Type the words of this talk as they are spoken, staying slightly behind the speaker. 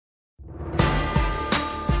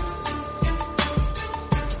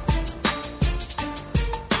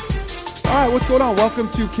right, what's going on? Welcome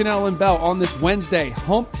to Cannell and Bell on this Wednesday,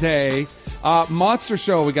 Hump Day. Monster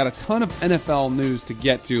show. We got a ton of NFL news to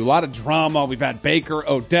get to. A lot of drama. We've had Baker,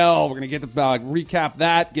 Odell. We're going to get to recap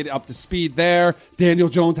that, get up to speed there. Daniel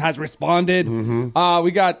Jones has responded.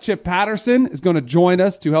 We got Chip Patterson is going to join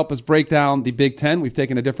us to help us break down the Big Ten. We've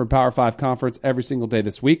taken a different Power 5 conference every single day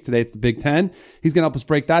this week. Today it's the Big Ten. He's going to help us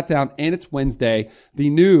break that down. And it's Wednesday, the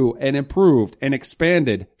new and improved and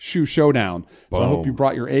expanded Shoe Showdown. So Boom. I hope you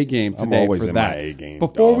brought your A game today. I'm always for in that. my A game.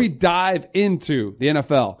 Before dog. we dive into the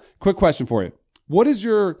NFL, quick question for you. What is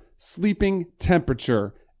your sleeping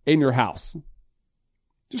temperature in your house?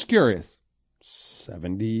 Just curious.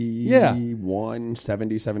 71,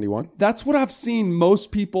 70, 71. That's what I've seen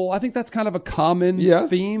most people. I think that's kind of a common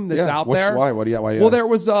theme that's out there. Why? Why? Well, there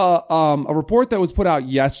was a report that was put out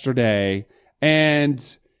yesterday,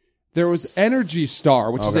 and there was Energy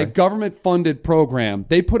Star, which is a government-funded program.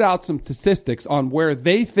 They put out some statistics on where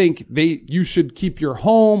they think you should keep your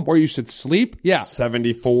home, where you should sleep. Yeah.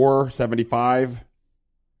 74, 75.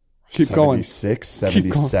 Keep 76,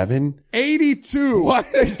 77. 82. What?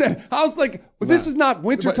 I was like, this is not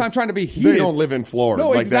wintertime trying to be heated. They don't live in Florida.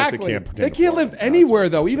 No, like exactly. That, they can't live anywhere,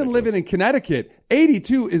 though, even living in Connecticut.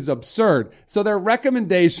 82 is absurd. So their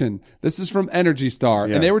recommendation, this is from Energy Star,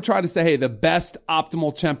 and they were trying to say, hey, the best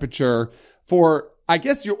optimal temperature for, I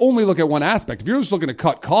guess you only look at one aspect. If you're just looking to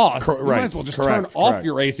cut costs, you might as well just turn off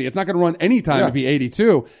your AC. It's not going to run any time to be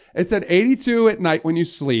 82. It said 82 at night when you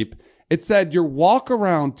sleep. It said your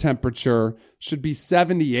walk-around temperature should be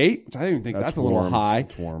 78, which I even think that's a little high.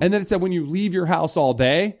 It's warm. And then it said when you leave your house all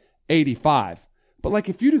day, 85. But like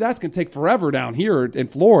if you do that, it's going to take forever down here in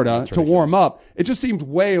Florida to warm up. It just seemed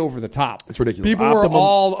way over the top. It's ridiculous. People were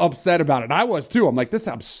all upset about it. I was too. I'm like, this is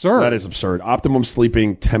absurd. That is absurd. Optimum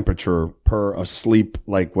sleeping temperature per a sleep,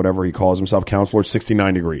 like whatever he calls himself, counselor,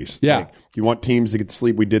 69 degrees. Yeah. Like, you want teams to get to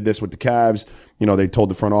sleep. We did this with the Cavs. You know, they told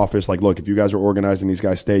the front office, like, look, if you guys are organized and these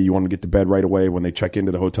guys stay, you want them to get to bed right away when they check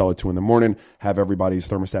into the hotel at 2 a.m, have everybody's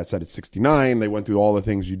thermostat set at 69. They went through all the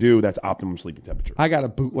things you do. That's optimum sleeping temperature. I got a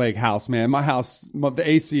bootleg house, man. My house, the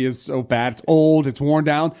AC is so bad. It's old. It's worn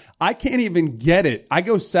down. I can't even get it. I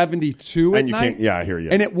go 72 at night. Yeah, I hear you.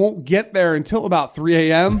 And it won't get there until about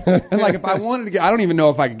 3 a.m. And like if I wanted to get, I don't even know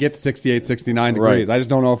if I could get to 68, 69 degrees. Right. I just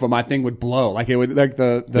don't know if my thing would blow. Like it would, like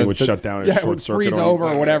it would shut down. Yeah, it would freeze over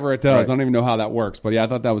or whatever it does. Right. I don't even know how that works. But yeah, I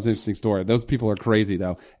thought that was an interesting story. Those people are crazy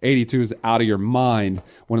though. 82 is out of your mind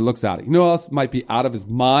when it looks out. You know who else might be out of his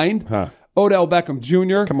mind? Odell Beckham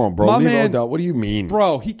Jr. Come on, bro. My Leave man, Odell. What do you mean?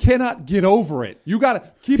 Bro, he cannot get over it. You got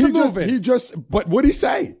to keep it moving. But what'd he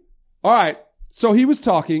say? All right. So he was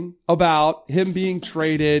talking about him being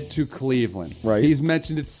traded to Cleveland. Right. He's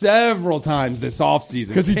mentioned it several times this offseason.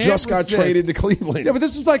 Because he just got traded to Cleveland. Yeah, but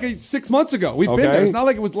this was like 6 months ago. We've been there. It's not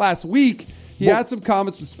like it was last week. He had some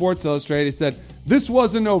comments with Sports Illustrated. He said, this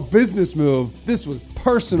wasn't no business move. This was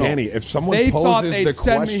personal. Danny, if someone they poses thought they'd the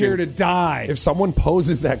send question, me here to die. If someone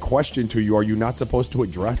poses that question to you, are you not supposed to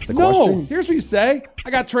address the No, question? here's what you say.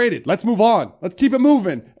 I got traded. Let's move on. Let's keep it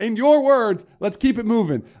moving. In your words, let's keep it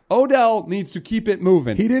moving. Odell needs to keep it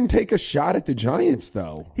moving. He didn't take a shot at the Giants,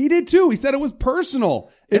 though. He did too. He said it was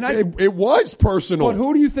personal. It was personal. But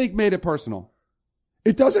who do you think made it personal?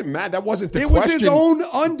 It doesn't matter. That wasn't the question. question. It was his own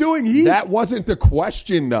undoing. That wasn't the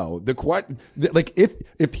question, though. Like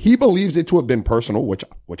if he believes it to have been personal, which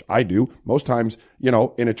I do most times, you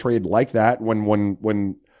know, in a trade like that,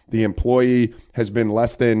 when the employee has been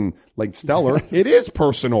less than like stellar, it is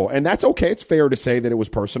personal, and that's okay. It's fair to say that it was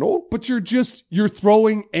personal. But you're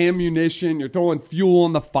throwing ammunition, you're throwing fuel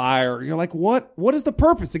on the fire. You're like, what is the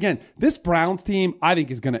purpose? Again, this Browns team, I think,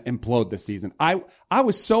 is going to implode this season. I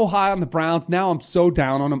was so high on the Browns. Now I'm so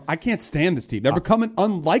down on them. I can't stand this team. They're becoming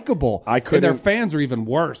unlikable. And their fans are even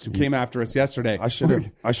worse who came after us yesterday. I should have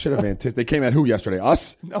anticipated. They came at who yesterday?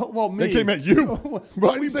 Us? No, well, me. They came at you.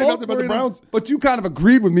 Why didn't you say nothing about the Browns? But you kind of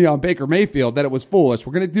agreed with me on Baker Mayfield that it was foolish.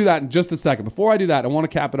 We're going to do that in just a second. Before I do that, I want to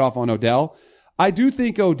cap it off on Odell. I do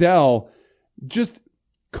think Odell, just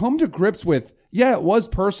come to grips with, yeah, it was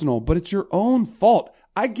personal, but it's your own fault.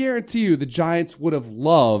 I guarantee you the Giants would have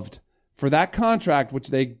loved for that contract, which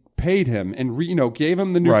they paid him and gave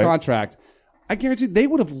him the new contract. I guarantee they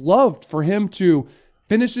would have loved for him to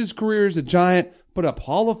finish his career as a Giant, put up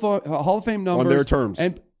Hall of Fame numbers on their terms.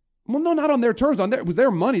 Well, no, not on their terms. It was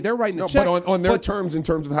their money. They're writing the checks. But on their terms, in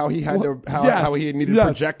terms of how he had how he needed to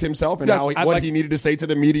project himself and what he needed to say to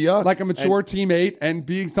the media, like a mature teammate, and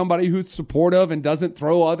being somebody who's supportive and doesn't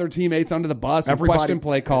throw other teammates under the bus and question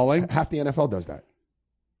play calling. Half the NFL does that.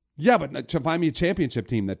 Yeah, but to find me a championship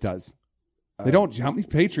team that does. They don't. How many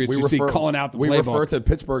Patriots do you see calling out the playbook? We refer to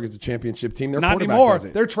Pittsburgh as a championship team. Their Not quarterback anymore.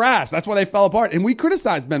 doesn't. They're trash. That's why they fell apart. And we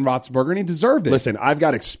criticized Ben Roethlisberger, and he deserved it. Listen, I've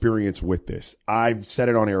got experience with this. I've said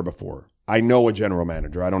it on air before. I know a general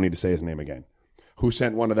manager, I don't need to say his name again, who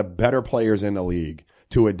sent one of the better players in the league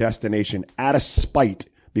to a destination out of spite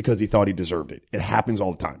because he thought he deserved it. It happens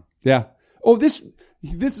all the time. Yeah. Oh, this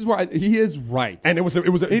is where he is right. And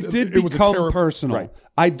it did become personal. Right.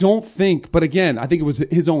 I don't think, but again, I think it was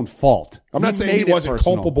his own fault. I'm not saying he wasn't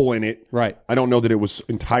culpable in it. Right. I don't know that it was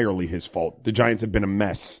entirely his fault. The Giants have been a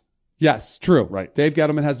mess. Yes, true. Right. Dave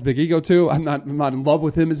Gettleman has a big ego too. I'm not in love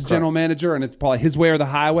with him as a general manager, and it's probably his way or the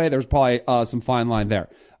highway. There's probably some fine line there.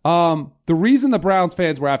 The reason the Browns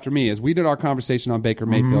fans were after me is we did our conversation on Baker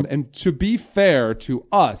Mayfield, and to be fair to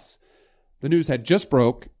us, the news had just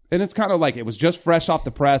broke. And it's kind of like it was just fresh off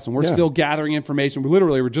the press, and we're still gathering information. We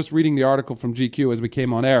literally were just reading the article from GQ as we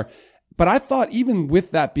came on air. But I thought, even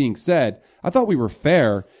with that being said, I thought we were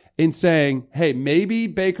fair in saying, hey, maybe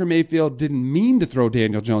Baker Mayfield didn't mean to throw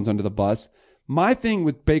Daniel Jones under the bus. My thing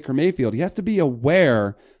with Baker Mayfield, he has to be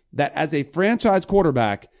aware that as a franchise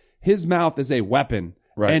quarterback, his mouth is a weapon.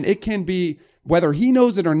 Right. And it can be, whether he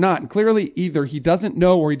knows it or not, and clearly either he doesn't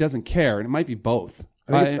know or he doesn't care, and it might be both.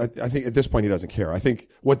 I think at this point he doesn't care. I think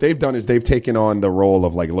what they've done is they've taken on the role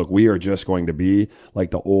of like, look, we are just going to be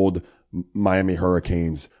like the old Miami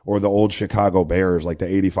Hurricanes or the old Chicago Bears, like the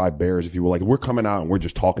 85 Bears, if you will. Like, we're coming out and we're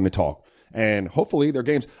just talking the talk. And hopefully their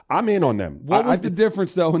games, I'm in on them. What was the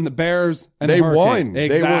difference, though, in the Bears and they the Hurricanes? won. Exactly.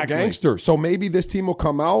 They were gangsters. So maybe this team will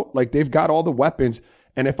come out, like they've got all the weapons.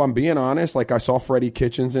 And if I'm being honest, like I saw Freddie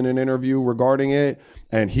Kitchens in an interview regarding it,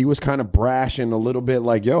 and he was kind of brash and a little bit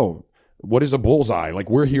like, yo, what is a bullseye?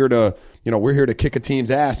 Like, we're here to kick a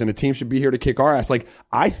team's ass, and a team should be here to kick our ass. Like,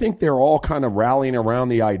 I think they're all kind of rallying around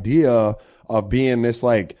the idea of being this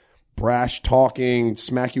like brash talking,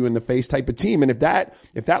 smack you in the face type of team. And if that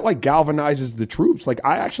like galvanizes the troops, like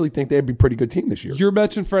I actually think they'd be a pretty good team this year. You're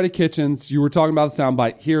mentioning Freddie Kitchens. You were talking about the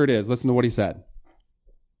soundbite. Here it is. Listen to what he said.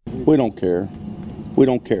 We don't care. We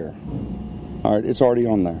don't care. All right, it's already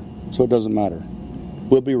on there, so it doesn't matter.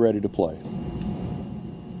 We'll be ready to play.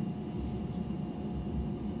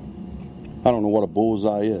 I don't know what a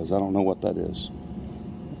bullseye is. I don't know what that is.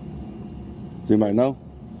 Does anybody know?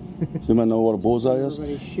 Does anybody know what a bullseye is?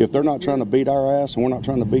 If they're not trying to beat our ass and we're not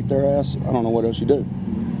trying to beat their ass, I don't know what else you do.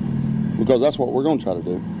 Because that's what we're going to try to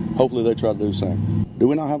do. Hopefully they try to do the same. Do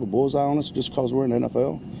we not have a bullseye on us just because we're in the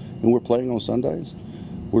NFL and we're playing on Sundays?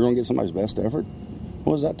 We're going to get somebody's best effort?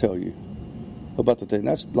 What does that tell you about the team?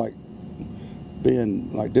 That's like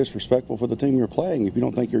being like disrespectful for the team you're playing if you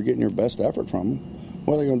don't think you're getting your best effort from them.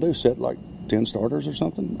 What are they going to do, set like 10 starters or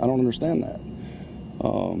something? I don't understand that.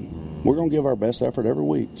 We're going to give our best effort every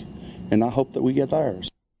week, and I hope that we get theirs.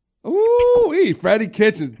 Ooh, Freddie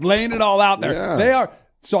Kitchens laying it all out there. Yeah. They are.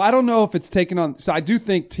 So I don't know if it's taken on. So I do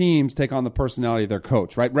think teams take on the personality of their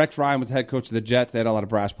coach, right? Rex Ryan was head coach of the Jets. They had a lot of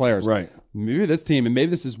brash players. Right. Maybe this team, and maybe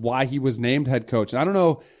this is why he was named head coach. And I don't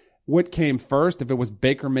know what came first, if it was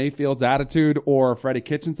Baker Mayfield's attitude or Freddie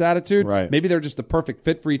Kitchens' attitude. Right. Maybe they're just the perfect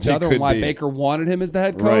fit for each They other, could and why be. Baker wanted him as the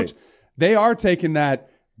head coach. Right. They are taking that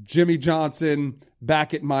Jimmy Johnson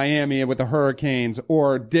back at Miami with the Hurricanes,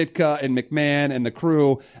 or Ditka and McMahon and the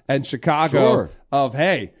crew and Chicago Sure. of,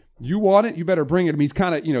 hey, you want it, you better bring it. I mean, he's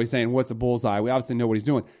kind of, he's saying, what's a bullseye? We obviously know what he's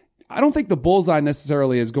doing. I don't think the bullseye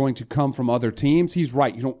necessarily is going to come from other teams. He's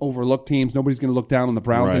right. You don't overlook teams. Nobody's going to look down on the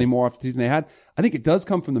Browns Right. anymore after the season they had. I think it does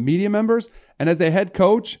come from the media members. And as a head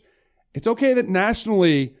coach, it's okay that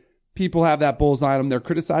nationally people have that bullseye on him. They're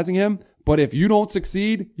criticizing him. But if you don't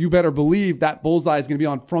succeed, you better believe that bullseye is going to be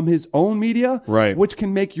on from his own media, Right. which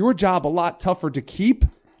can make your job a lot tougher to keep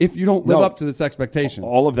if you don't live No. up to this expectation.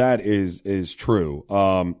 All of that is true.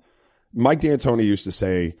 Mike D'Antoni used to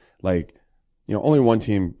say, like, only one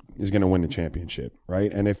team is going to win the championship,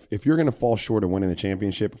 right? And if you're going to fall short of winning the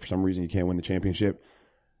championship, for some reason you can't win the championship,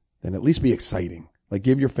 then at least be exciting. Like,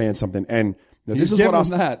 give your fans something. And this is what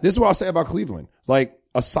I'll say about Cleveland. Like,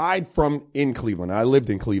 aside from in Cleveland, I lived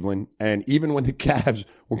in Cleveland, and even when the Cavs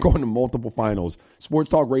were going to multiple finals, sports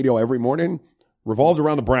talk radio every morning revolved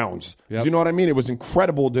around the Browns. Yep. Do you know what I mean? It was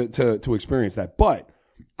incredible to experience that. But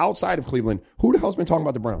outside of Cleveland, who the hell's been talking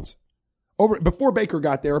about the Browns? Before Baker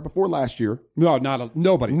got there, before last year. No,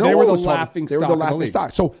 nobody. They were the laughing stock. They were the laughing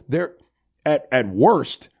stock. So they're at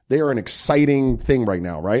worst, they are an exciting thing right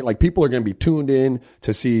now, right? Like, people are going to be tuned in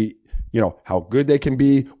to see, how good they can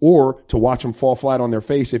be, or to watch them fall flat on their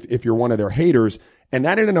face if you're one of their haters. And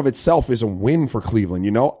that in and of itself is a win for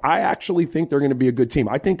Cleveland. I actually think they're going to be a good team.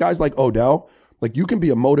 I think guys like Odell, like, you can be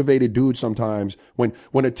a motivated dude sometimes. When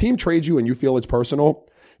a team trades you and you feel it's personal,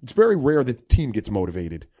 it's very rare that the team gets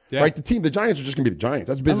motivated. Yeah. right? The Giants are just going to be the Giants.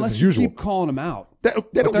 That's business Unless as you usual. keep calling them out. They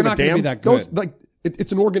don't they're give a not gonna damn. be that good.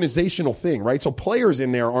 It's an organizational thing, right? So players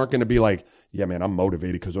in there aren't going to be like, yeah, man, I'm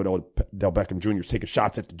motivated because Odell Beckham Jr. is taking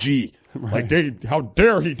shots at the G. Right. Like, how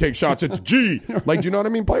dare he take shots at the G? Like, do you know what I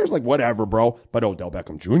mean? Players like, whatever, bro. But Odell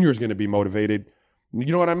Beckham Jr. is going to be motivated.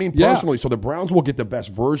 You know what I mean? Yeah. Personally. So the Browns will get the best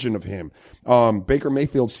version of him. Baker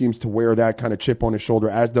Mayfield seems to wear that kind of chip on his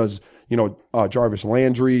shoulder, as does, Jarvis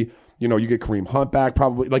Landry. You get Kareem Hunt back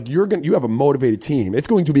probably. Like you have a motivated team. It's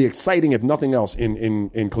going to be exciting if nothing else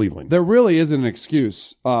in Cleveland. There really isn't an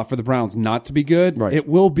excuse for the Browns not to be good. Right. It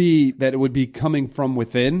will be that it would be coming from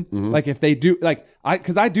within. Mm-hmm. Like if they do,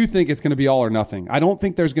 because I do think it's going to be all or nothing. I don't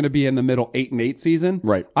think there's going to be in the middle 8-8 season.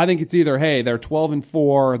 Right. I think it's either, hey, they're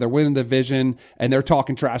 12-4, they're winning the division, and they're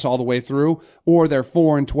talking trash all the way through, or they're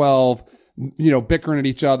 4-12. Bickering at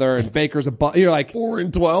each other, and Baker's you're like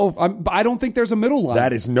 4-12. I don't think there's a middle line.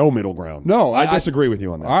 That is no middle ground. No, I disagree with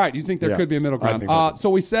you on that. All right, you think there could be a middle I ground? think So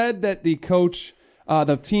we said that the coach,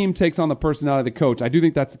 the team takes on the personality of the coach. I do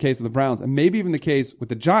think that's the case with the Browns, and maybe even the case with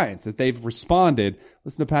the Giants as they've responded.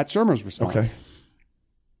 Listen to Pat Shurmur's response. Okay.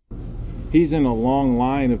 He's in a long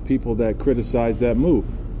line of people that criticize that move.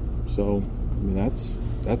 So,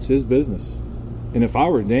 that's his business. And if I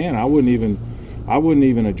were Dan, I wouldn't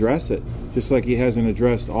even address it, just like he hasn't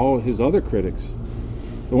addressed all his other critics.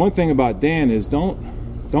 The one thing about Dan is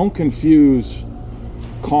don't confuse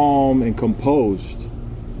calm and composed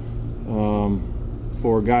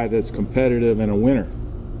for a guy that's competitive and a winner.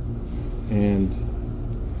 And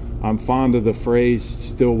I'm fond of the phrase,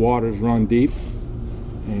 still waters run deep.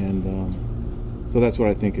 And so that's what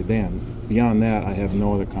I think of Dan. Beyond that, I have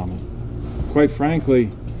no other comment. Quite frankly,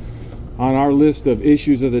 on our list of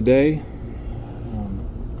issues of the day,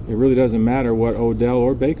 it really doesn't matter what Odell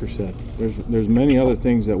or Baker said. There's many other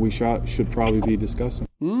things that we should probably be discussing.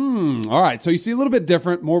 All right, so you see a little bit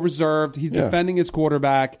different, more reserved. He's defending his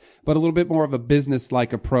quarterback, but a little bit more of a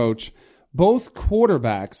business-like approach. Both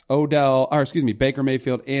quarterbacks, Baker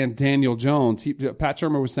Mayfield and Daniel Jones, Pat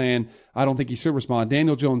Shurmur was saying, I don't think he should respond.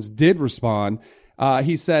 Daniel Jones did respond.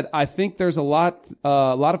 He said, I think there's a lot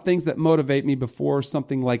of things that motivate me before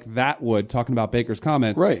something like that would, talking about Baker's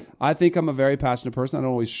comments. Right. I think I'm a very passionate person. I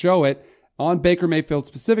don't always show it. On Baker Mayfield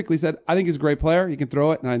specifically said, I think he's a great player. He can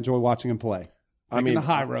throw it, and I enjoy watching him play. Taking the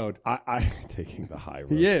high road. I taking the high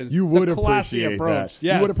road. He is. You would The classy appreciate approach. that.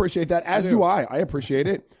 Yes. You would appreciate that, as do I. I appreciate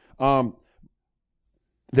it.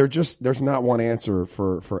 There's not one answer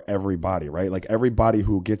for everybody, right? Like everybody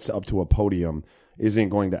who gets up to a podium isn't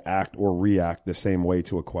going to act or react the same way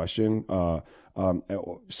to a question.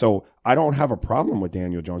 So I don't have a problem with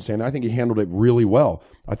Daniel Jones saying, I think he handled it really well.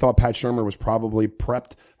 I thought Pat Shurmur was probably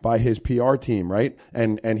prepped by his PR team, right?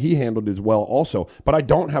 And he handled it as well also. But I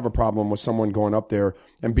don't have a problem with someone going up there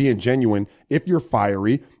and being genuine. If you're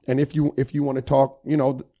fiery and if you want to talk,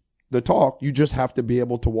 the talk, you just have to be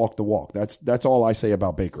able to walk the walk. That's all I say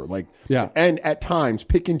about Baker. And at times,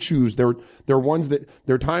 pick and choose. There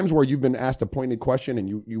are times where you've been asked a pointed question and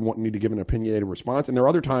you need to give an opinionated response, and there are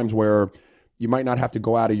other times where you might not have to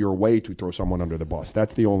go out of your way to throw someone under the bus.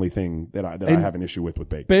 That's the only thing that I have an issue with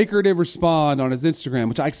Baker. Baker did respond on his Instagram,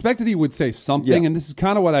 which I expected he would say something, and this is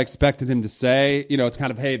kind of what I expected him to say. It's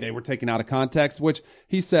kind of, hey, they were taken out of context, which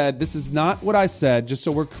he said, this is not what I said, just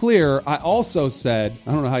so we're clear. I also said,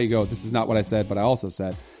 I don't know how you go, this is not what I said, but I also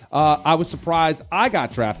said, I was surprised I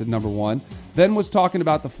got drafted number 1, then was talking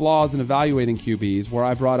about the flaws in evaluating QBs, where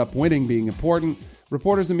I brought up winning being important.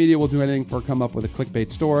 Reporters and media will do anything for come up with a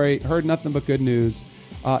clickbait story. Heard nothing but good news,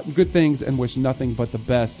 good things, and wish nothing but the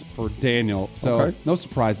best for Daniel. So no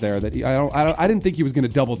surprise there that I didn't think he was going to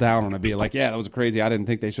double down on it, being like, yeah, that was crazy. I didn't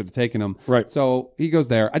think they should have taken him. Right. So he goes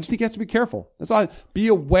there. I just think he has to be careful. That's all. Be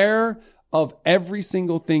aware of every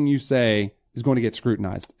single thing you say is going to get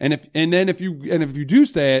scrutinized. And if you do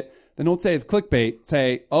say it, then don't say it's clickbait.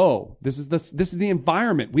 Say, oh, this is the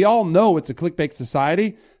environment. We all know it's a clickbait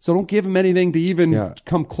society, so don't give him anything to even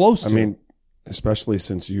come close to. I mean, especially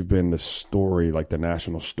since you've been the story, like the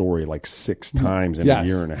national story, like 6 times in a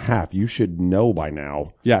year and a half, you should know by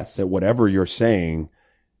now that whatever you're saying,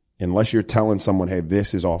 unless you're telling someone, hey,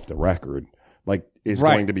 this is off the record, like is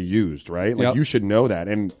going to be used, right? Like you should know that.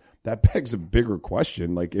 And that begs a bigger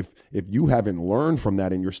question. Like if you haven't learned from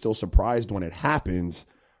that and you're still surprised when it happens,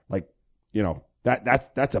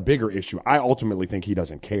 that's a bigger issue. I ultimately think he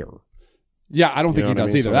doesn't care. Yeah, I don't think he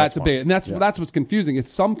does either. So that's what's confusing.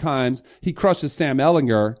 Is sometimes he crushes Sam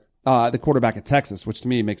Ehlinger the quarterback at Texas, which to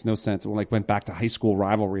me makes no sense. It went back to high school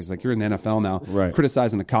rivalries. Like, you're in the NFL now, right,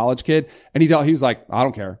 criticizing a college kid. And he was like, I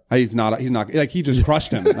don't care. He's not like, he just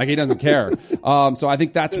crushed him. Like, he doesn't care. So I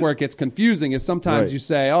think that's where it gets confusing, is sometimes you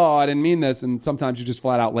say, oh, I didn't mean this. And sometimes you just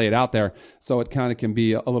flat out lay it out there. So it kind of can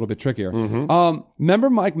be a little bit trickier. Remember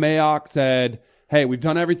Mike Mayock said, hey, we've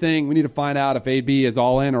done everything. We need to find out if AB is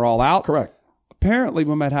all in or all out. Correct. Apparently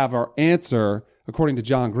we might have our answer, according to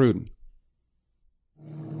John Gruden.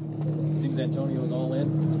 Seems Antonio's all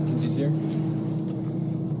in since he's here.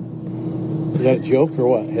 Is that a joke or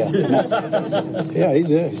what? Yeah. Yeah,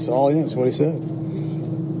 he's all in. That's what he said.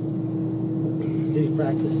 Did he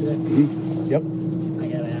practice today? Mm-hmm. Yep. I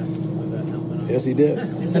got to ask, was that helmet on? Yes, he did.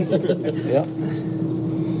 Yep.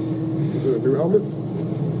 Is it a new helmet?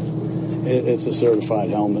 It's a certified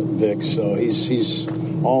helmet, Vic. So he's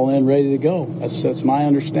all in, ready to go. That's my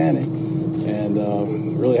understanding,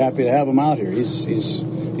 and really happy to have him out here.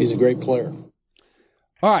 He's a great player.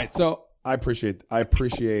 All right, so I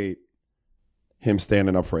appreciate him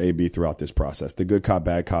standing up for AB throughout this process. The good cop,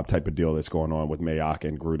 bad cop type of deal that's going on with Mayock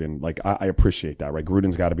and Gruden. Like, I appreciate that, right?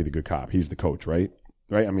 Gruden's got to be the good cop. He's the coach, right?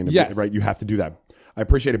 Right? I mean, yes. Right? You have to do that. I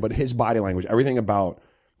appreciate it, but his body language, everything about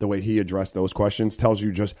the way he addressed those questions tells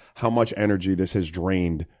you just how much energy this has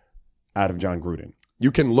drained out of John Gruden.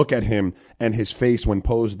 You can look at him and his face when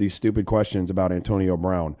posed these stupid questions about Antonio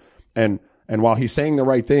Brown. And while he's saying the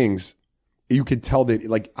right things, you could tell that,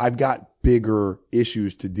 like, I've got bigger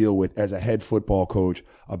issues to deal with as a head football coach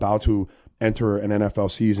about to enter an NFL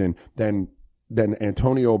season than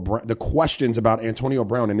Antonio Brown, the questions about Antonio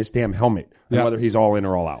Brown and this damn helmet and whether he's all in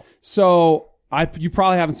or all out. So you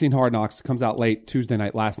probably haven't seen Hard Knocks. It comes out late Tuesday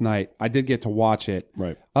night, last night. I did get to watch it.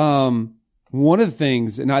 Right. One of the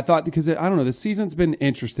things, and I thought, because I don't know, the season's been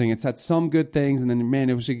interesting. It's had some good things, and then, man,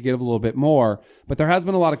 I wish we could give a little bit more. But there has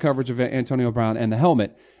been a lot of coverage of Antonio Brown and the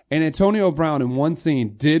helmet. And Antonio Brown, in one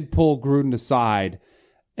scene, did pull Gruden aside.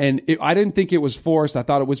 And I didn't think it was forced. I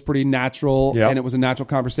thought it was pretty natural, and it was a natural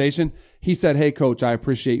conversation. He said, hey, coach, I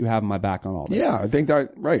appreciate you having my back on all this. Yeah, I think that,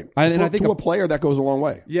 right. I think a player, that goes a long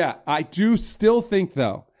way. Yeah, I do still think,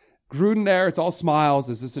 though, Gruden there, it's all smiles.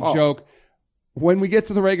 Is this a joke? When we get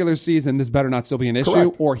to the regular season, this better not still be an issue,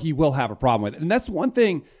 Correct. or he will have a problem with it. And that's one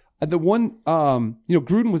thing.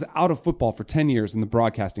 Gruden was out of football for 10 years in the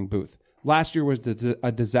broadcasting booth. Last year was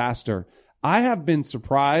a disaster. I have been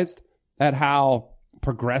surprised at how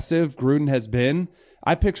progressive Gruden has been.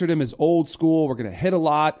 I pictured him as old school. We're going to hit a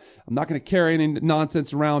lot. I'm not going to carry any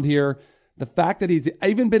nonsense around here. The fact that he's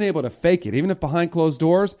even been able to fake it, even if behind closed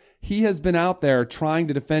doors, he has been out there trying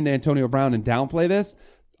to defend Antonio Brown and downplay this.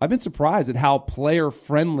 I've been surprised at how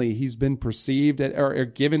player-friendly he's been perceived or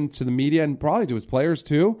given to the media and probably to his players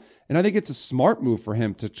too. And I think it's a smart move for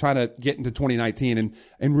him to try to get into 2019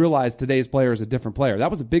 and realize today's player is a different player. That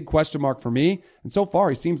was a big question mark for me. And so far,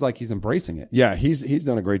 he seems like he's embracing it. Yeah, he's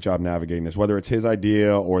done a great job navigating this, whether it's his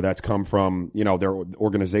idea or that's come from, their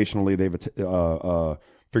organizationally, they've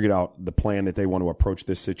figured out the plan that they want to approach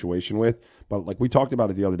this situation with. But like we talked about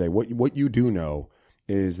it the other day, what you do know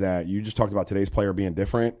is that you just talked about today's player being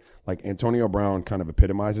different. Like Antonio Brown kind of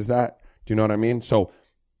epitomizes that. Do you know what I mean? So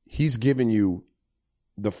he's given you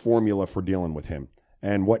the formula for dealing with him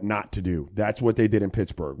and what not to do. That's what they did in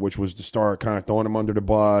Pittsburgh, which was to start kind of throwing him under the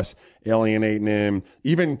bus, alienating him,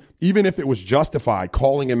 even if it was justified,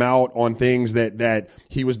 calling him out on things that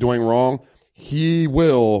he was doing wrong. He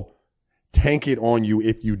will tank it on you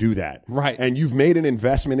if you do that. Right. And you've made an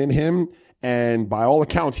investment in him. And by all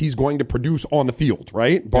accounts, he's going to produce on the field,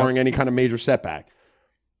 right? Barring any kind of major setback.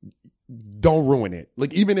 Don't ruin it.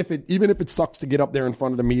 Like even if it sucks to get up there in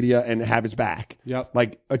front of the media and have his back. Yep.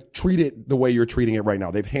 Like treat it the way you're treating it right now.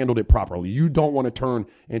 They've handled it properly. You don't want to turn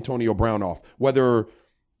Antonio Brown off. Whether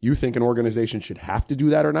you think an organization should have to do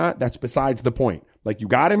that or not, that's besides the point. Like you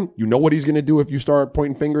got him. You know what he's going to do if you start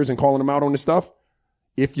pointing fingers and calling him out on this stuff.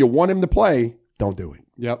 If you want him to play, don't do it.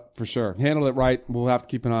 Yep, for sure. Handled it right. We'll have to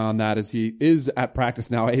keep an eye on that as he is at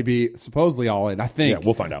practice now. AB supposedly all in, I think. Yeah,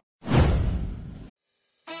 we'll find out.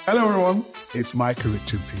 Hello, everyone. It's Micah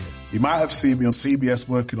Richards here. You might have seen me on CBS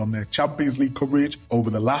working on their Champions League coverage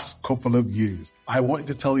over the last couple of years. I wanted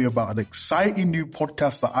to tell you about an exciting new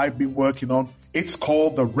podcast that I've been working on. It's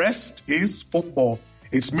called The Rest is Football.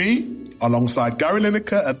 It's me, alongside Gary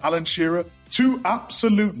Lineker and Alan Shearer, two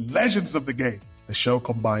absolute legends of the game. The show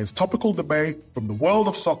combines topical debate from the world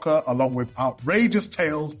of soccer along with outrageous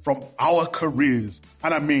tales from our careers.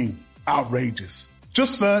 And I mean outrageous.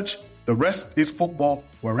 Just search The Rest is Football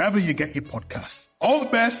wherever you get your podcasts. All the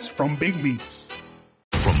best from Big Meats.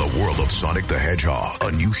 From the world of Sonic the Hedgehog,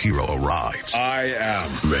 a new hero arrives. I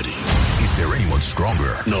am ready. Is there anyone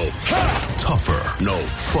stronger? No. Tougher? No.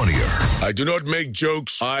 Funnier? I do not make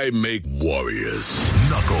jokes. I make warriors.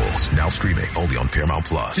 Knuckles, now streaming only on Paramount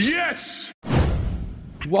Plus. Yes!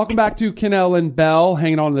 Welcome back to Cannell and Bell,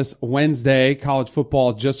 hanging on this Wednesday. College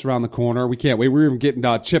football just around the corner. We can't wait. We're even getting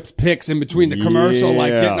Chip's picks in between the commercial,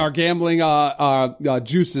 like getting our gambling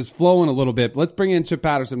juices flowing a little bit. But let's bring in Chip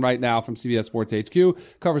Patterson right now from CBS Sports HQ.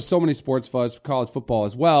 Covers so many sports fuzz, college football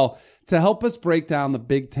as well, to help us break down the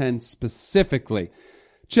Big Ten specifically.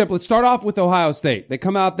 Chip, let's start off with Ohio State. They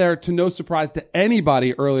come out there to no surprise to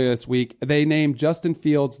anybody earlier this week. They named Justin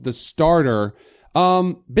Fields the starter.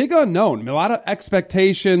 Big unknown. I mean, a lot of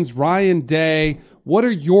expectations. Ryan Day. What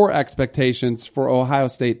are your expectations for Ohio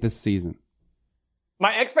State this season?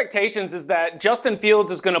 My expectations is that Justin Fields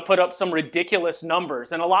is going to put up some ridiculous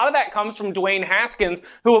numbers. And a lot of that comes from Dwayne Haskins,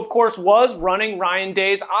 who, of course, was running Ryan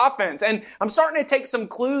Day's offense. And I'm starting to take some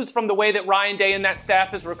clues from the way that Ryan Day and that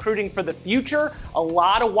staff is recruiting for the future. A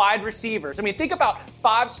lot of wide receivers. I mean, think about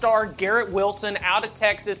five-star Garrett Wilson out of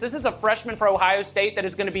Texas. This is a freshman for Ohio State that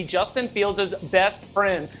is going to be Justin Fields' best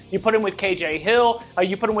friend. You put him with KJ Hill.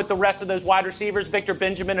 You put him with the rest of those wide receivers. Victor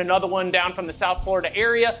Benjamin, another one down from the South Florida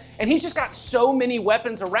area. And he's just got so many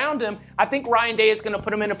weapons around him. I think Ryan Day is going to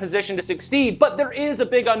put him in a position to succeed. But there is a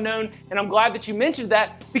big unknown, and I'm glad that you mentioned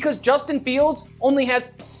that, because Justin Fields only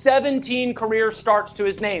has 17 career starts to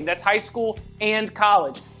his name. That's high school and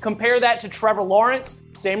college. Compare that to Trevor Lawrence,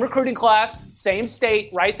 same recruiting class, same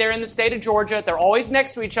state, right there in the state of Georgia. They're always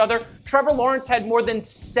next to each other. Trevor Lawrence had more than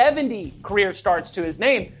 70 career starts to his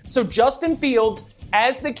name. So Justin Fields,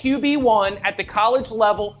 as the QB1 at the college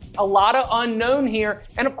level, a lot of unknown here.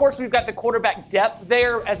 And of course, we've got the quarterback depth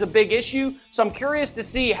there as a big issue. So I'm curious to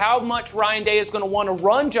see how much Ryan Day is going to want to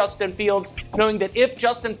run Justin Fields, knowing that if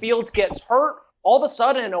Justin Fields gets hurt, all of a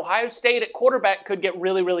sudden Ohio State at quarterback could get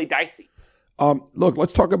really, really dicey. Look,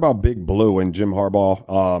 let's talk about Big Blue and Jim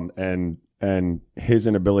Harbaugh and his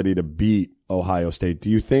inability to beat Ohio State. Do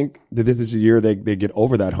you think that this is a year they get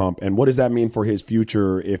over that hump? And what does that mean for his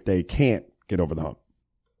future if they can't get over the hump?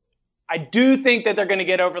 I do think that they're going to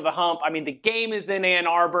get over the hump. I mean, the game is in Ann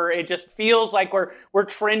Arbor. It just feels like we're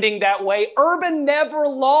trending that way. Urban never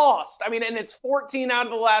lost. I mean, and it's 14 out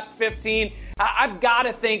of the last 15. I've got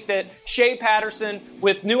to think that Shea Patterson,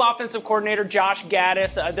 with new offensive coordinator Josh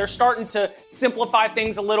Gaddis, they're starting to simplify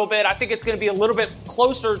things a little bit. I think it's going to be a little bit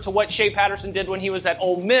closer to what Shea Patterson did when he was at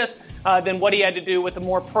Ole Miss than what he had to do with a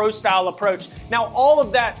more pro-style approach. Now, all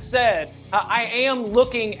of that said, I am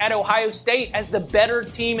looking at Ohio State as the better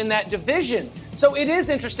team in that division. So it is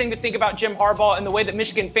interesting to think about Jim Harbaugh and the way that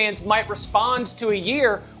Michigan fans might respond to a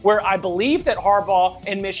year where I believe that Harbaugh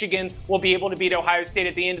and Michigan will be able to beat Ohio State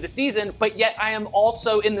at the end of the season, but yet I am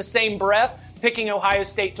also in the same breath picking Ohio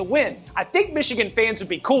State to win. I think Michigan fans would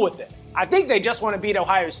be cool with it. I think they just want to beat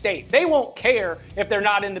Ohio State. They won't care if they're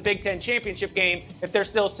not in the Big Ten championship game, if they're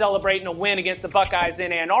still celebrating a win against the Buckeyes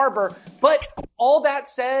in Ann Arbor. But all that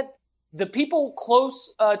said, the people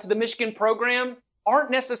close to the Michigan program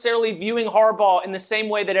aren't necessarily viewing Harbaugh in the same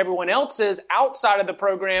way that everyone else is outside of the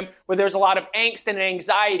program, where there's a lot of angst and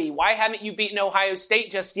anxiety. Why haven't you beaten Ohio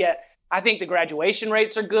State just yet? I think the graduation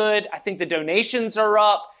rates are good. I think the donations are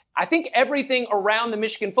up. I think everything around the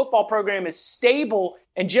Michigan football program is stable,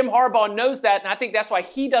 and Jim Harbaugh knows that, and I think that's why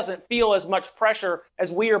he doesn't feel as much pressure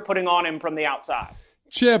as we are putting on him from the outside.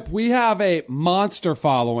 Chip, we have a monster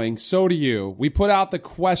following. So do you. We put out the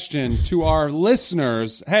question to our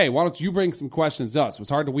listeners. Hey, why don't you bring some questions to us? It was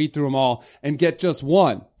hard to weed through them all and get just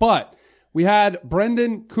one. But we had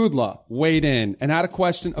Brendan Kudla weighed in and had a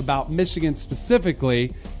question about Michigan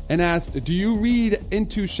specifically and asked, do you read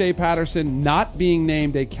into Shea Patterson not being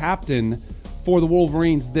named a captain for the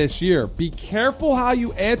Wolverines this year? Be careful how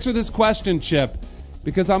you answer this question, Chip,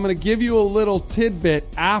 because I'm going to give you a little tidbit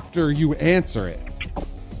after you answer it.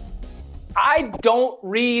 I don't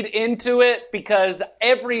read into it because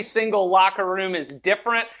every single locker room is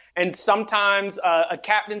different. And sometimes a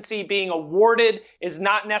captaincy being awarded is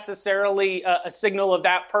not necessarily a signal of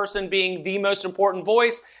that person being the most important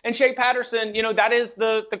voice. And Shea Patterson, that is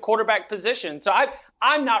the quarterback position. So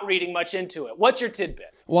I'm not reading much into it. What's your tidbit?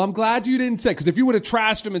 Well, I'm glad you didn't say, because if you would have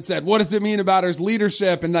trashed him and said, what does it mean about his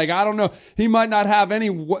leadership? And I don't know, he might not have any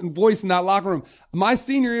voice in that locker room. My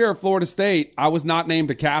senior year at Florida State, I was not named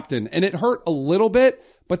a captain, and it hurt a little bit.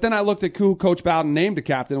 But then I looked at who Coach Bowden named a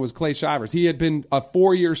captain. It was Clay Shivers. He had been a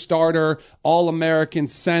 4-year starter, All-American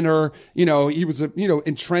center. He was,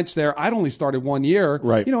 entrenched there. I'd only started 1 year.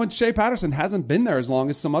 Right. And Shea Patterson hasn't been there as long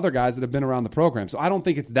as some other guys that have been around the program. So I don't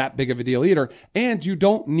think it's that big of a deal either. And you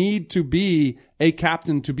don't need to be a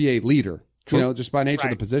captain to be a leader. True. Just by nature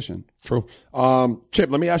of the position. True. Chip,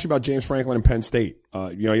 let me ask you about James Franklin and Penn State.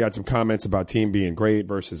 You had some comments about team being great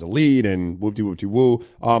versus elite and whoop-de-whoop-de-woo.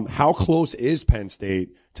 How close is Penn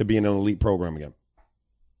State to being an elite program again?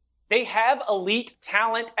 They have elite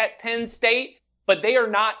talent at Penn State, but they are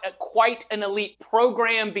not quite an elite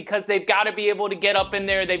program because they've got to be able to get up in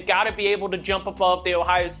there. They've got to be able to jump above the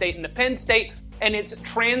Ohio State and the Penn State. And it's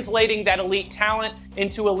translating that elite talent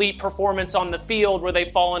into elite performance on the field where they've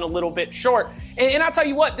fallen a little bit short. And I'll tell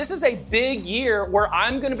you what, this is a big year where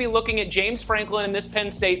I'm going to be looking at James Franklin and this Penn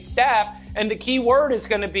State staff, and the key word is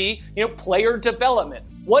going to be, player development.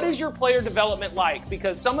 What is your player development like?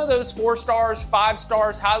 Because some of those 4 stars, 5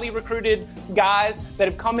 stars, highly recruited guys that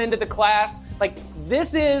have come into the class,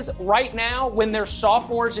 this is right now when they're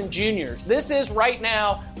sophomores and juniors. This is right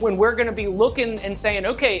now when we're going to be looking and saying,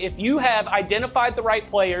 okay, if you have identified the right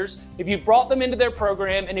players, if you've brought them into their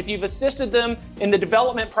program, and if you've assisted them in the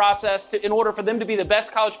development process in order for them to be the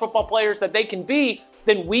best college football players that they can be,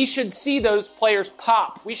 then we should see those players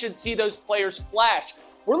pop. We should see those players flash.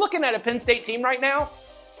 We're looking at a Penn State team right now.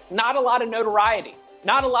 Not a lot of notoriety,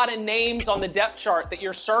 not a lot of names on the depth chart that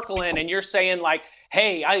you're circling and you're saying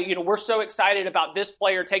hey, we're so excited about this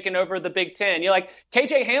player taking over the Big Ten. You're like,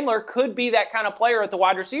 KJ Hamler could be that kind of player at the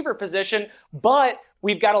wide receiver position, but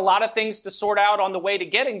we've got a lot of things to sort out on the way to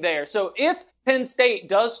getting there. So if Penn State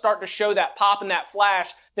does start to show that pop and that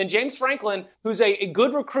flash, then James Franklin, who's a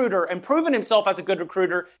good recruiter and proven himself as a good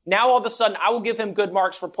recruiter, now all of a sudden I will give him good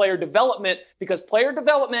marks for player development, because player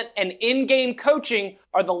development and in-game coaching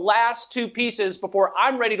are the last 2 pieces before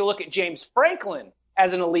I'm ready to look at James Franklin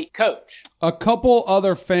as an elite coach. A couple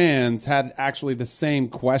other fans had actually the same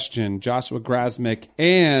question. Joshua Grasmick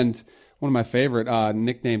and one of my favorite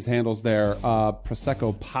nicknames handles there,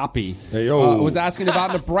 Prosecco Poppy, was asking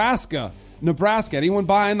about Nebraska. Anyone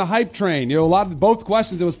buying the hype train? Both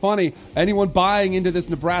questions. It was funny. Anyone buying into this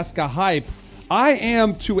Nebraska hype? I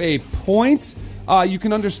am to a point. You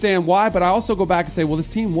can understand why, but I also go back and say, well, this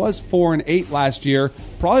team was 4-8 last year.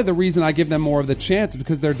 Probably the reason I give them more of the chance is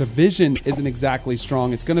because their division isn't exactly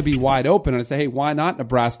strong. It's going to be wide open. And I say, hey, why not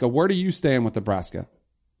Nebraska? Where do you stand with Nebraska?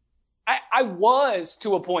 I was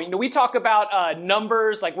to a point. We talk about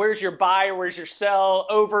numbers, like where's your buy or where's your sell,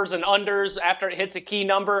 overs and unders after it hits a key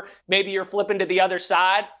number. Maybe you're flipping to the other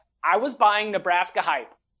side. I was buying Nebraska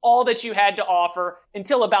hype, all that you had to offer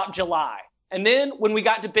until about July. And then when we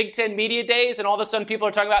got to Big Ten Media Days and all of a sudden people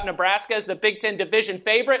are talking about Nebraska as the Big Ten division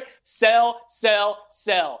favorite, sell, sell,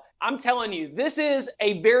 sell. I'm telling you, this is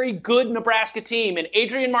a very good Nebraska team, and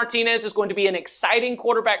Adrian Martinez is going to be an exciting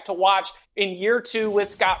quarterback to watch in year 2 with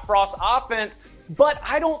Scott Frost's offense, but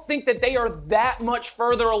I don't think that they are that much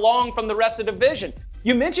further along from the rest of the division.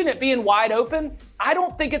 You mentioned it being wide open. I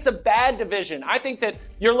don't think it's a bad division. I think that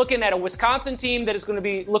you're looking at a Wisconsin team that is going to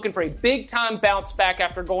be looking for a big-time bounce back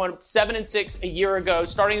after going 7-6 a year ago,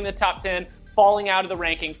 starting in the top 10, falling out of the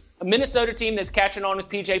rankings. A Minnesota team that's catching on with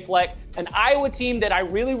PJ Fleck. An Iowa team that I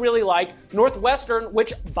really, really like. Northwestern,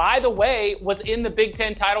 which, by the way, was in the Big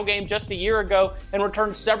Ten title game just a year ago and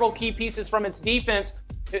returned several key pieces from its defense.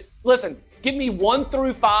 Listen, give me 1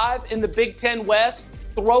 through 5 in the Big Ten West.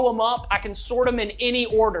 Throw them up. I can sort them in any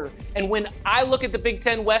order. And when I look at the Big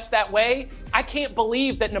Ten West that way, I can't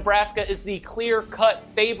believe that Nebraska is the clear-cut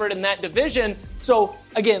favorite in that division. So,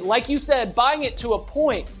 again, like you said, buying it to a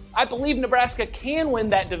point, I believe Nebraska can win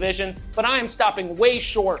that division, but I am stopping way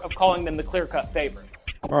short of calling them the clear-cut favorites.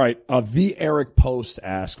 All right. The Eric Post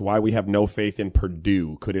asked why we have no faith in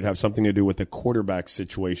Purdue. Could it have something to do with the quarterback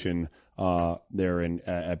situation there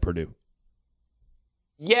at Purdue?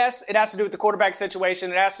 Yes, it has to do with the quarterback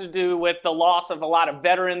situation. It has to do with the loss of a lot of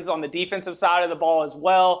veterans on the defensive side of the ball as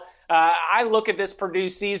well. I look at this Purdue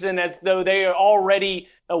season as though they are already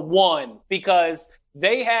won, because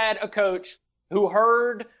they had a coach who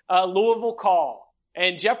heard Louisville call.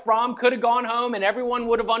 And Jeff Brom could have gone home and everyone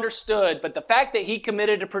would have understood. But the fact that he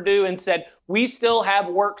committed to Purdue and said, we still have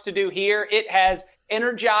work to do here, it has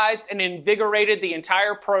energized and invigorated the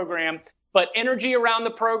entire program. But energy around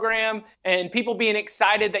the program and people being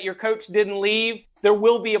excited that your coach didn't leave, there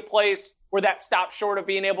will be a place where that stops short of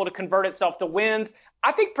being able to convert itself to wins.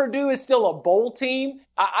 I think Purdue is still a bowl team.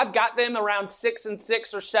 I've got them around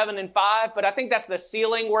 6-6 or 7-5, but I think that's the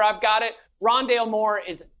ceiling where I've got it. Rondale Moore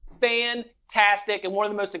is fantastic and one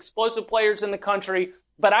of the most explosive players in the country,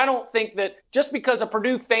 but I don't think that just because a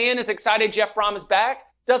Purdue fan is excited Jeff Brom is back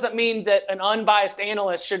doesn't mean that an unbiased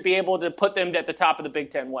analyst should be able to put them at the top of the Big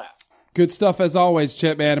Ten West. Good stuff as always,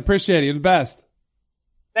 Chip, man. Appreciate it. You're the best.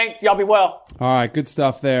 Thanks. Y'all be well. All right, good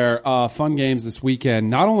stuff there. Fun games this weekend.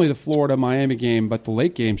 Not only the Florida-Miami game, but the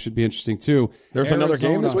late game should be interesting too. There's another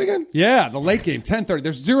game this weekend? Yeah, the late game, 10:30.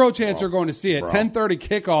 There's zero chance you're going to see it. 10:30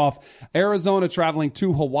 kickoff. Arizona traveling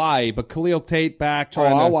to Hawaii, but Khalil Tate back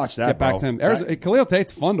trying I'll to watch that, get back to him. Khalil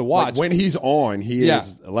Tate's fun to watch. Like when he's on, he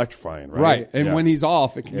is electrifying, right? Right, and when he's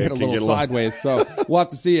off, it can get a little sideways. So we'll have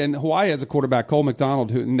to see. And Hawaii has a quarterback, Cole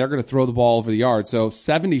McDonald, and they're going to throw the ball over the yard. So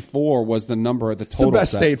 74 was the number of the total. It's the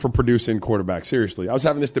best state for producing quarterbacks. Seriously, I was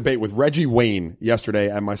having this debate with Reggie Wayne yesterday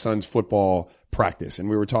at my son's football practice, and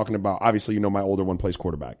we were talking about, obviously, my older one plays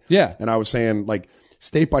quarterback. Yeah. And I was saying, like,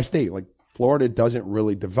 state by state, like, Florida doesn't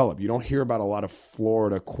really develop. You don't hear about a lot of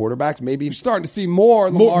Florida quarterbacks. Maybe you're starting to see more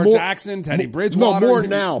Lamar Jackson, Teddy Bridgewater. No, more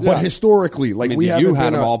now, but historically, like, we haven't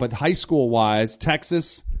had them all, but high school wise,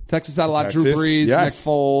 Texas had a lot. Drew Brees, Nick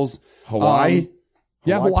Foles, Hawaii.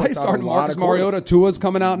 Hawaii's starting. Marcus Mariota, Tua's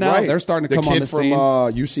coming out now. Right. They're starting to come on the scene.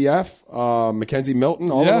 The kid from UCF, Mackenzie Milton,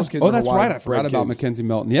 all of those kids. Oh, that's right. I forgot about Mackenzie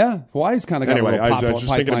Milton. Yeah, Hawaii's kind of got a little pop-up. I was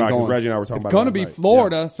just thinking about because Reggie and I were talking about it. It's going to be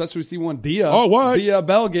Florida, especially we see one Dia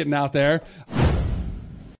Bell getting out there.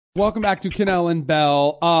 Welcome back to Cannell and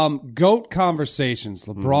Bell. GOAT conversations.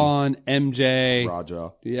 LeBron, MJ.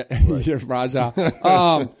 Raja. Yeah, Raja.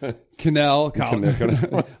 Cannell.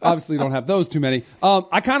 Obviously don't have those too many.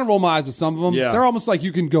 I kind of roll my eyes with some of them. Yeah. They're almost like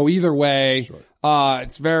you can go either way. Sure.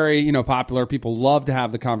 It's very, popular. People love to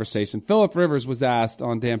have the conversation. Phillip Rivers was asked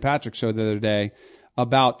on Dan Patrick's show the other day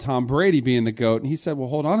about Tom Brady being the GOAT. And he said, well,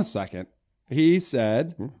 hold on a second. He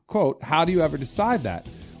said, quote, how do you ever decide that?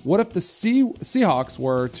 What if the Seahawks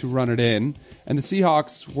were to run it in and the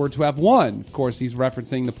Seahawks were to have won? Of course, he's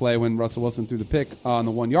referencing the play when Russell Wilson threw the pick on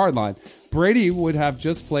the 1 yard line. Brady would have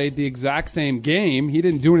just played the exact same game. He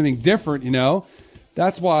didn't do anything different,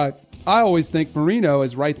 That's why I always think Marino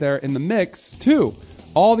is right there in the mix, too.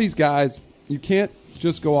 All these guys, you can't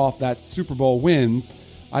just go off that Super Bowl wins.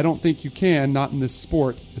 I don't think you can, not in this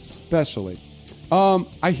sport especially.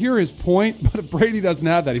 I hear his point, but if Brady doesn't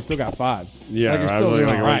have that, he's still got 5. Yeah, you're still doing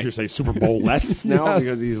all right. You say Super Bowl less now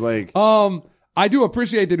because he's like. I do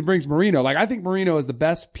appreciate that he brings Marino. Like, I think Marino is the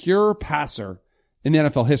best pure passer in the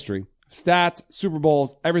NFL history. Stats, Super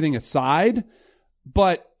Bowls, everything aside.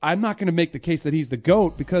 But I'm not going to make the case that he's the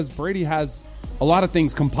GOAT because Brady has a lot of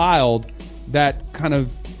things compiled that kind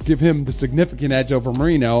of give him the significant edge over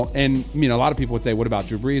Marino. And, a lot of people would say, what about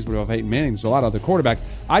Drew Brees? What about Peyton Manning? There's a lot of other quarterbacks.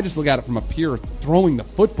 I just look at it from a pure throwing the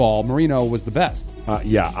football. Marino was the best.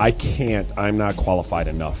 I'm not qualified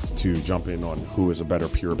enough to jump in on who is a better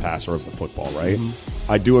pure passer of the football, right?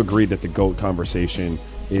 Mm-hmm. I do agree that the GOAT conversation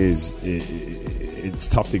it's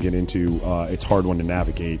tough to get into. It's hard one to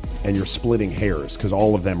navigate, and you're splitting hairs because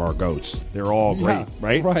all of them are GOATs. They're all great,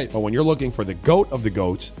 right? Right. But when you're looking for the GOAT of the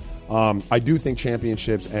GOATs, I do think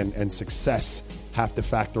championships and success have to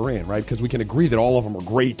factor in, right? Because we can agree that all of them are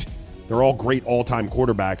great. They're all great all-time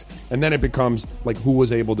quarterbacks. And then it becomes like who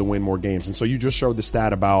was able to win more games. And so you just showed the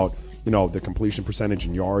stat about, the completion percentage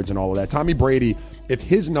and yards and all of that. Tommy Brady, if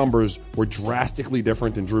his numbers were drastically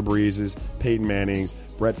different than Drew Brees's, Peyton Manning's,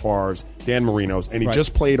 Brett Favre's, Dan Marino's, and he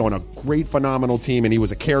just played on a great, phenomenal team and he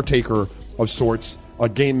was a caretaker of sorts, a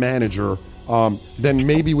game manager, then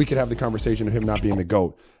maybe we could have the conversation of him not being the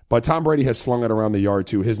GOAT. But Tom Brady has slung it around the yard,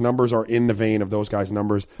 too. His numbers are in the vein of those guys'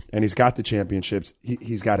 numbers, and he's got the championships.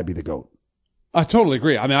 He's got to be the GOAT. I totally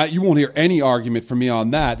agree. I mean, you won't hear any argument from me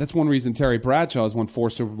on that. That's one reason Terry Bradshaw has won 4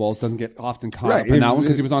 Super Bowls, doesn't get often caught up in that one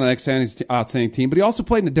because he was on an outstanding team. But he also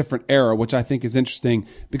played in a different era, which I think is interesting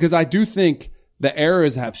because I do think the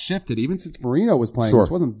eras have shifted, even since Marino was playing, which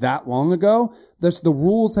wasn't that long ago. The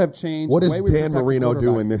rules have changed. What does Dan Marino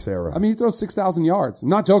do in this era? I mean, he throws 6,000 yards. I'm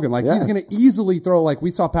not joking. He's going to easily throw,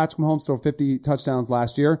 we saw Patrick Mahomes throw 50 touchdowns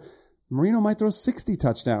last year. Marino might throw 60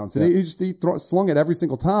 touchdowns. And he slung it every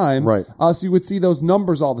single time. Right. So you would see those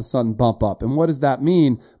numbers all of a sudden bump up. And what does that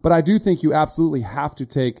mean? But I do think you absolutely have to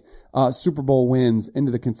take Super Bowl wins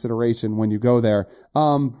into the consideration when you go there.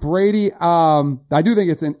 Brady, I do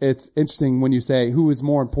think it's interesting when you say who is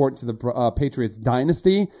more important to the Patriots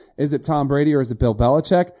dynasty. Is it Tom Brady or is it Bill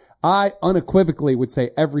Belichick? I unequivocally would say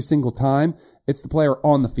every single time it's the player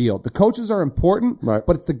on the field. The coaches are important, but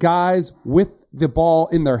it's the guys with the ball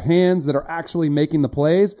in their hands that are actually making the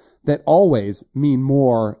plays that always mean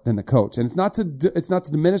more than the coach. And it's not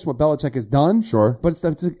to diminish what Belichick has done. Sure. But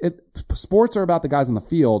sports are about the guys on the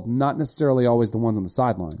field, not necessarily always the ones on the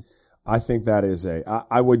sideline. I think that is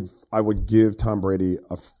I would give Tom Brady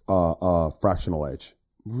a fractional edge.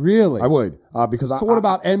 Really? I would. Because what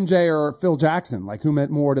about MJ or Phil Jackson? Who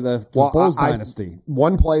meant more to the Bulls dynasty?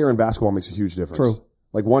 One player in basketball makes a huge difference. True.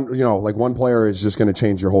 Like one player is just going to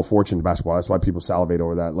change your whole fortune in basketball. That's why people salivate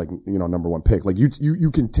over that, number one pick. Like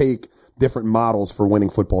you can take different models for winning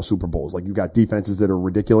football Super Bowls. Like you got defenses that are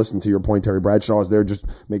ridiculous, and to your point, Terry Bradshaw is there just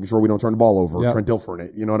making sure we don't turn the ball over. Yep. Trent Dilfer in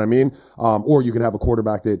it. You know what I mean? Or you can have a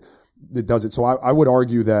quarterback that does it. So I would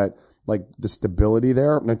argue that like the stability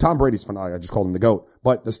there. Now Tom Brady's phenomenal. I just called him the GOAT,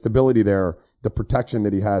 but the stability there, the protection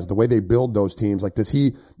that he has, the way they build those teams. Like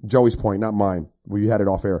Joey's point, not mine. We had it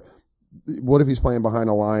off air. What if he's playing behind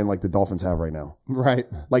a line like the Dolphins have right now? Right.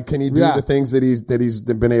 Like, can he do the things that he's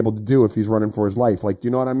been able to do if he's running for his life? Like, do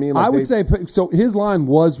you know what I mean? Like I would say, so his line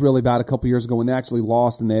was really bad a couple years ago when they actually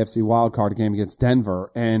lost in the AFC wildcard game against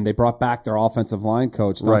Denver, and they brought back their offensive line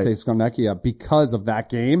coach, Dante Scarnecchia, because of that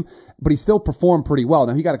game. But he still performed pretty well.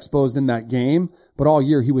 Now, he got exposed in that game, but all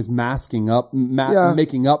year he was making up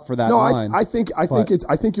for that line. I think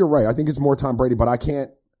you're right. I think it's more Tom Brady, but I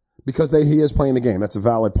can't. Because he is playing the game. That's a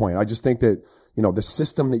valid point. I just think that, the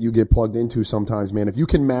system that you get plugged into sometimes, man, if you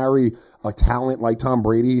can marry a talent like Tom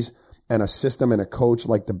Brady's and a system and a coach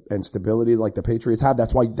and stability like the Patriots have,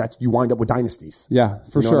 that's you wind up with dynasties. Yeah,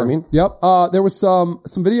 for sure. What I mean? Yep. There was some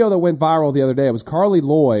video that went viral the other day. It was Carly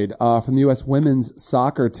Lloyd, from the U.S. women's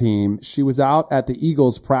soccer team. She was out at the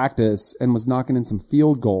Eagles practice and was knocking in some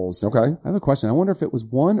field goals. Okay. I have a question. I wonder if it was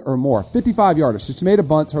one or more. 55-yarder. She made a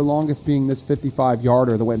bunt, her longest being this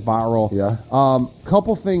 55-yarder that went viral. Yeah.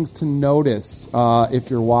 Couple things to notice, if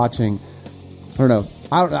you're watching. I don't know.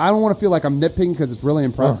 I don't want to feel like I'm nitpicking because it's really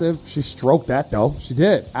impressive. She stroked that, though. She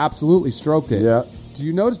did. Absolutely stroked it. Yeah. Do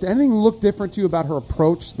you notice, did anything look different to you about her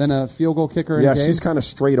approach than a field goal kicker in a game? Yeah, she's kind of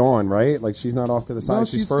straight on, right? Like, she's not off to the side. No,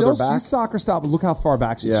 she's further back. She's soccer style, but look how far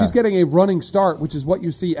back she's getting a running start, which is what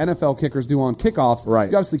you see NFL kickers do on kickoffs.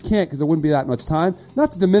 Right. You obviously can't because there wouldn't be that much time.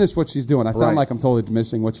 Not to diminish what she's doing. I sound like I'm totally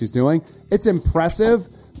diminishing what she's doing. It's impressive.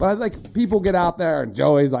 But I think people get out there and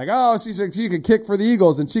Joey's like, oh, she could kick for the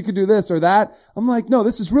Eagles and she could do this or that. I'm like, no,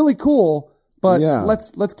 this is really cool. But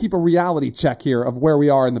let's keep a reality check here of where we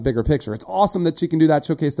are in the bigger picture. It's awesome that she can do that,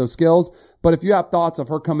 showcase those skills. But if you have thoughts of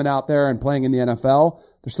her coming out there and playing in the NFL,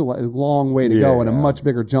 there's still a long way to go and a much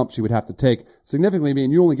bigger jump she would have to take. Significantly,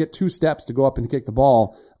 meaning you only get 2 steps to go up and kick the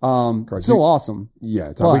ball. Still awesome.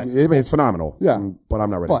 Yeah, it's phenomenal. Yeah. But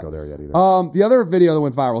I'm not ready to go there yet either. The other video that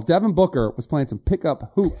went viral, Devin Booker was playing some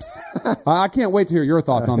pickup hoops. I can't wait to hear your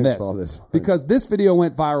thoughts on this. Because this video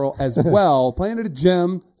went viral as well. Playing at a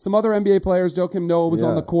gym. Some other NBA players, Joakim Noah was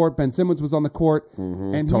on the court. Ben Simmons was on the court.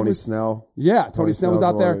 Mm-hmm. And Tony Snell. Yeah, Tony Snell was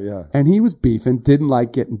out there. And he was beefing, didn't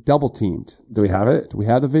like getting double teamed. Do we have it? Do we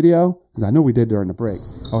have the video? Because I know we did during the break.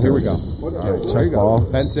 Oh, here we go. There you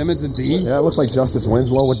go. Ben Simmons and D. Yeah, it looks like Justice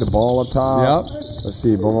Winslow with the ball up top. Yep. Let's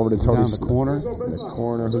see. Boom over to Tony. Down the corner. In the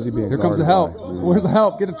corner. Who's he being Here comes the help. Where's the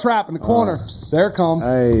help? Get the trap in the corner. There it comes.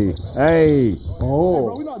 Hey. Oh.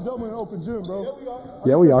 Bro, we're not doubling open gym, bro.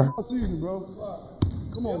 Yeah, we are. Season, bro.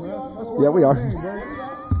 Come on, man. Yeah, we are.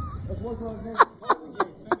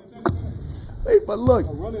 Hey, but look.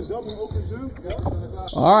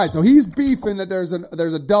 All right, so he's beefing that there's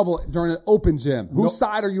a double during an open gym. Whose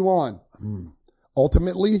side are you on?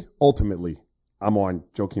 Ultimately, I'm on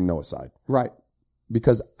Joakim Noah's side. Right.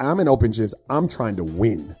 Because I'm in open gyms, I'm trying to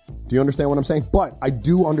win. Do you understand what I'm saying? But I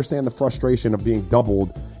do understand the frustration of being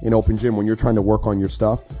doubled in open gym when you're trying to work on your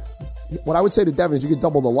stuff. What I would say to Devin is you get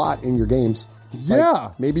doubled a lot in your games. Yeah.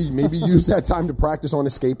 Like maybe use that time to practice on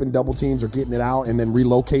escaping double teams or getting it out and then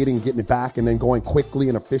relocating, getting it back, and then going quickly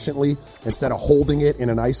and efficiently instead of holding it in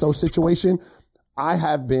an ISO situation. I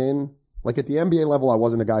have been, like at the NBA level, I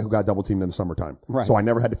wasn't a guy who got double teamed in the summertime. Right. So I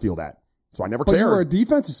never had to feel that. So I never cared. But you were a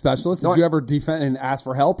defensive specialist. Did you ever defend and ask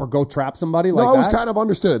for help or go trap somebody like that? No, I was kind of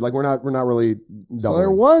understood. Like we're not really doubling. So there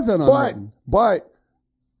was an But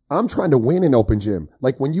I'm trying to win in open gym.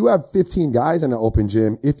 Like when you have 15 guys in an open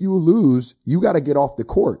gym, if you lose, you got to get off the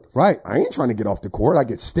court. Right. I ain't trying to get off the court. I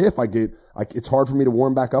get stiff. It's hard for me to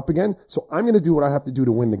warm back up again. So I'm going to do what I have to do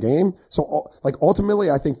to win the game. So ultimately,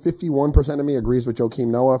 I think 51% of me agrees with Joakim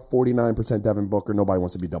Noah, 49% Devin Booker. Nobody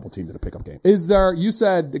wants to be double teamed in a pickup game. You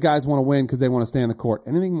said the guys want to win because they want to stay on the court.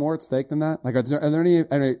 Anything more at stake than that? Like, are there any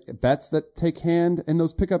bets that take hand in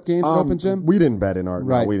those pickup games in open gym? We didn't bet in our,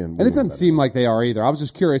 right. No, we didn't. And it doesn't seem like they are either. I was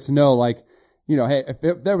just curious to know, like, you know, hey,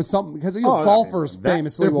 if there was something, because golfers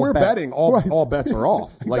famously if we're bet. betting, all bets are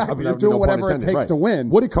off. Exactly. You're doing whatever it takes to win.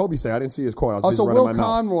 What did Kobe say? I didn't see his quote. I was busy running Will my mouth.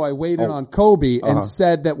 Conroy weighed in on Kobe and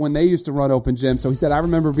said that when they used to run open gyms, so he said, I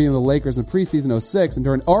remember being with the Lakers in preseason 06, and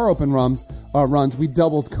during our open runs, we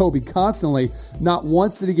doubled Kobe constantly. Not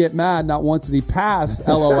once did he get mad, not once did he pass,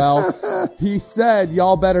 LOL. He said,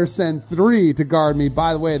 y'all better send 3 to guard me.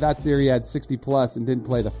 By the way, that's the year he had 60 plus and didn't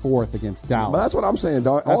play the 4th against Dallas. But that's what I'm saying,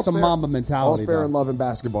 dog. That's the Mamba mentality. All's fair in love and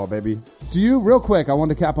basketball, baby. Do you, real quick, I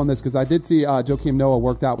wanted to cap on this because I did see Joakim Noah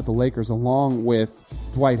worked out with the Lakers along with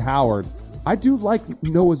Dwight Howard. I do like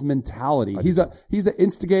Noah's mentality. He's an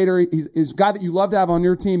instigator. He's a guy that you love to have on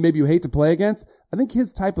your team. Maybe you hate to play against. I think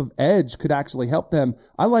his type of edge could actually help them.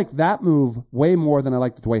 I like that move way more than I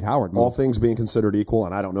like the Dwight Howard move. All things being considered equal,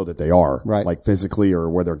 and I don't know that they are, right? Like physically or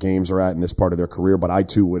where their games are at in this part of their career, but I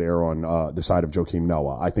too would err on the side of Joakim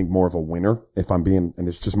Noah. I think more of a winner, if I'm being, and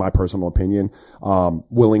it's just my personal opinion,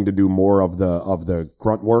 willing to do more of the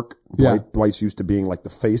grunt work. Dwight's used to being like the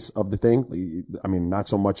face of the thing. I mean, not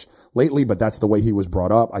so much lately, but that's the way he was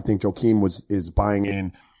brought up. I think Joakim is buying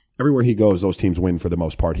in. Everywhere he goes, those teams win for the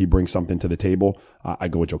most part. He brings something to the table. I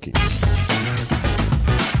go with Joakim.